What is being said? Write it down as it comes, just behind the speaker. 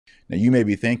Now, you may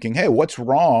be thinking, hey, what's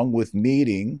wrong with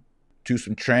meeting to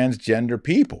some transgender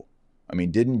people? I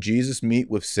mean, didn't Jesus meet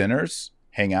with sinners,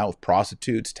 hang out with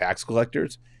prostitutes, tax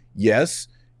collectors? Yes,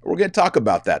 we're going to talk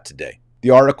about that today. The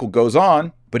article goes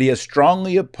on, but he has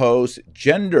strongly opposed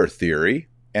gender theory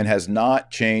and has not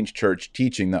changed church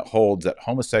teaching that holds that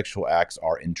homosexual acts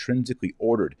are intrinsically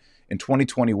ordered. In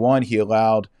 2021, he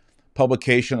allowed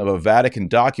publication of a Vatican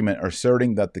document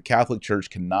asserting that the Catholic Church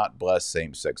cannot bless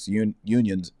same-sex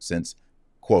unions since,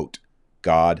 quote,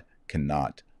 God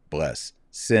cannot bless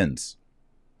sins.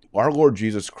 Our Lord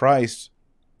Jesus Christ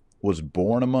was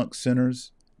born amongst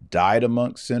sinners, died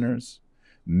amongst sinners,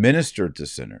 ministered to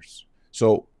sinners.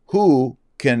 So who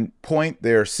can point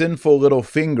their sinful little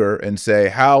finger and say,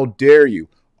 how dare you?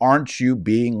 Aren't you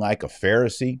being like a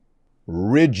Pharisee?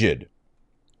 Rigid,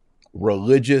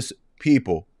 religious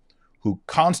people who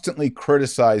constantly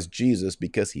criticize Jesus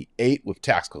because he ate with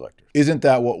tax collectors. Isn't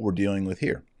that what we're dealing with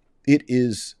here? It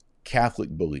is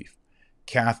Catholic belief,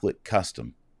 Catholic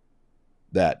custom,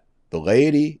 that the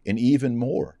laity and even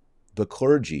more, the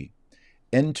clergy,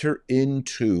 enter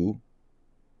into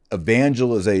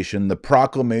evangelization, the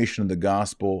proclamation of the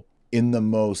gospel in the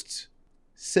most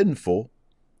sinful,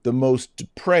 the most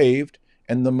depraved,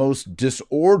 and the most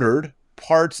disordered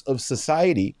parts of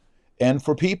society and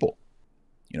for people.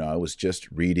 You know, I was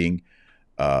just reading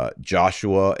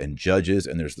Joshua and Judges,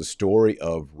 and there's the story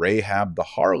of Rahab the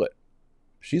harlot.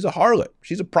 She's a harlot.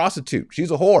 She's a prostitute.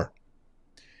 She's a whore.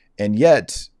 And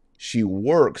yet she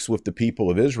works with the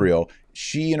people of Israel.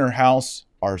 She and her house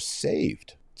are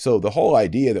saved. So the whole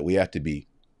idea that we have to be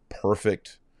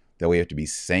perfect, that we have to be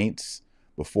saints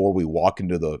before we walk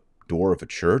into the door of a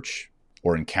church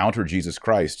or encounter Jesus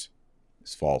Christ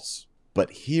is false.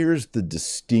 But here's the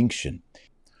distinction.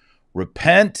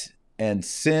 Repent and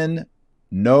sin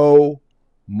no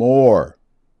more.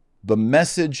 The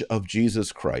message of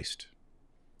Jesus Christ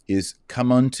is,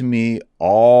 come unto me,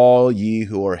 all ye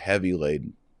who are heavy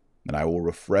laden, and I will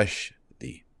refresh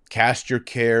thee. Cast your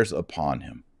cares upon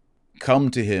him.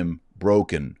 Come to him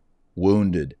broken,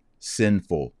 wounded,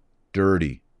 sinful,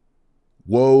 dirty.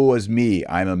 Woe is me,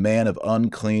 I'm a man of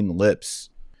unclean lips.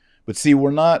 But see,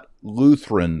 we're not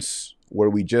Lutherans where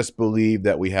we just believe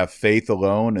that we have faith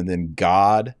alone and then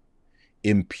God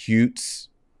imputes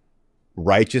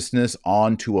righteousness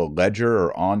onto a ledger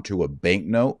or onto a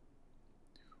banknote.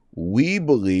 We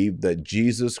believe that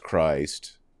Jesus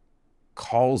Christ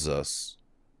calls us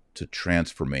to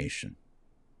transformation.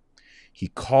 He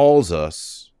calls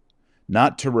us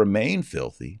not to remain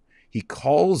filthy. He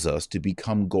calls us to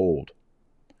become gold,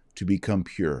 to become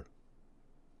pure,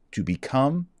 to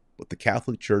become what the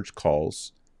Catholic Church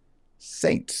calls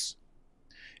saints.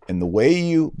 And the way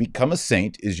you become a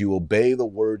saint is you obey the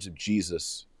words of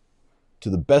Jesus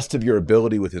to the best of your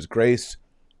ability with his grace.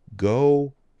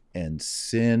 Go and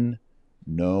sin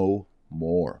no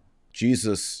more.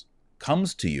 Jesus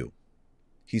comes to you.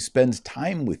 He spends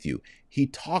time with you. He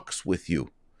talks with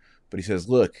you. But he says,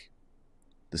 look,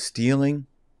 the stealing,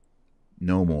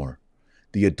 no more.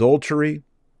 The adultery,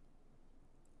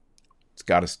 it's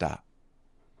got to stop.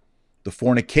 The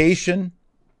fornication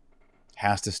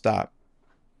has to stop.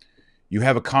 You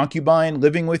have a concubine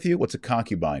living with you. What's a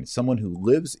concubine? Someone who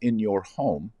lives in your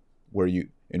home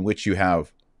in which you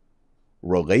have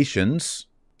relations,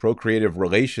 procreative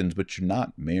relations, but you're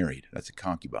not married. That's a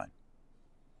concubine.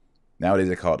 Nowadays,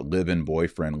 they call it live-in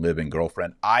boyfriend, live-in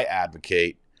girlfriend. I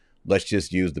advocate, let's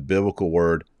just use the biblical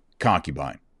word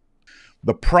concubine.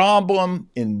 The problem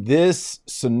in this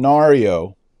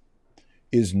scenario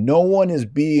is no one is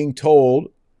being told,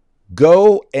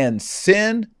 go and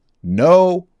sin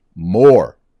no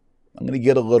more. I'm going to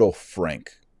get a little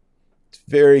frank. It's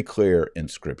very clear in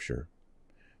Scripture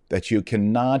that you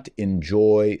cannot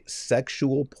enjoy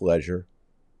sexual pleasure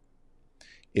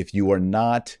if you are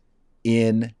not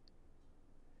in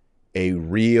a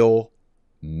real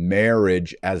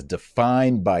marriage as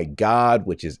defined by God,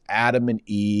 which is Adam and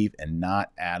Eve and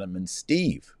not Adam and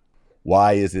Steve.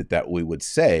 Why is it that we would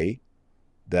say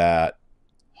that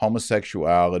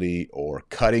homosexuality or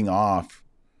cutting off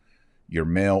your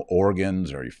male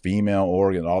organs or your female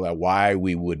organs, all that, why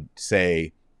we would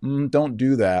say, don't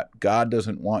do that. God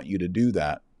doesn't want you to do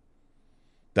that.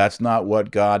 That's not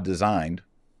what God designed.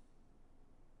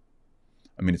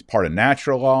 I mean, it's part of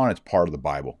natural law and it's part of the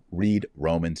Bible. Read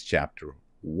Romans chapter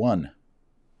 1.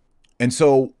 And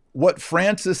so what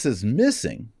Francis is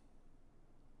missing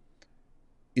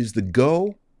is the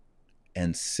go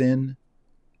and sin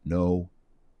no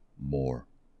more.